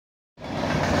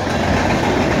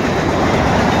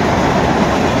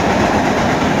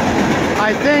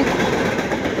I think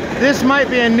this might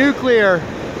be a nuclear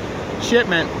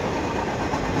shipment,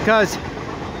 because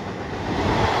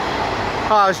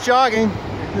I was jogging,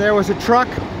 there was a truck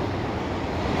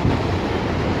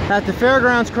at the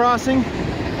fairgrounds crossing,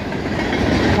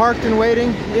 parked and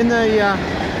waiting in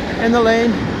the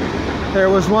lane. There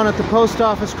was one at the post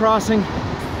office crossing,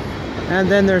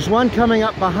 and then there's one coming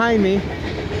up behind me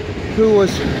who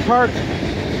was parked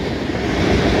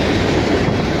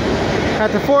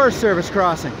at the Forest Service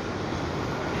crossing.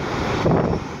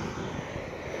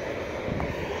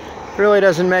 Really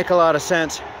doesn't make a lot of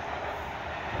sense.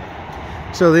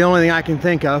 So the only thing I can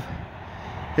think of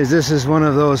is this is one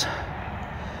of those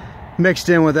mixed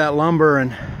in with that lumber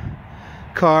and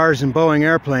cars and Boeing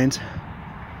airplanes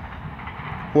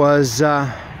was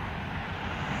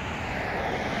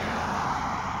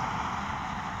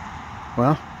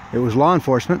well, it was law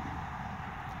enforcement.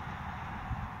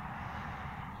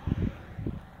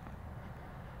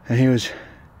 And he was,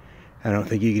 I don't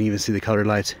think you can even see the colored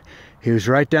lights. He was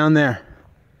right down there.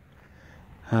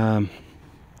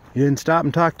 He didn't stop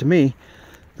and talk to me,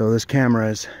 though this camera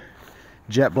is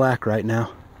jet black right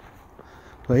now.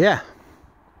 But yeah,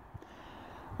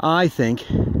 I think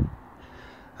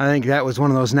that was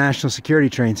one of those national security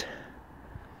trains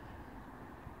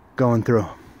going through.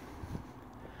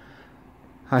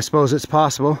 I suppose it's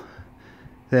possible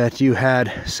that you had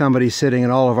somebody sitting at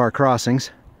all of our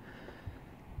crossings,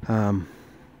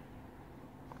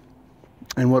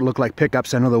 and what looked like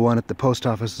pickups. I know the one at the post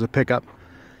office is a pickup,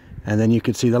 and then you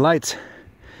could see the lights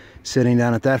sitting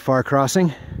down at that far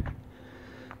crossing,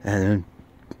 and then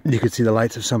you could see the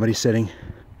lights of somebody sitting.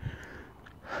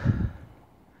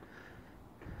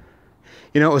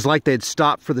 You know, it was like they'd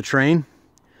stopped for the train,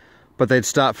 but they'd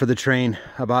stopped for the train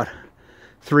about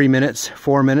 3 minutes,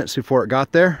 4 minutes before it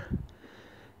got there.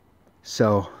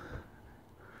 So,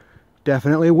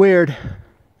 definitely weird.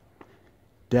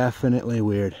 Definitely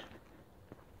weird.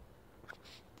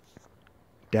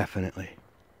 Definitely.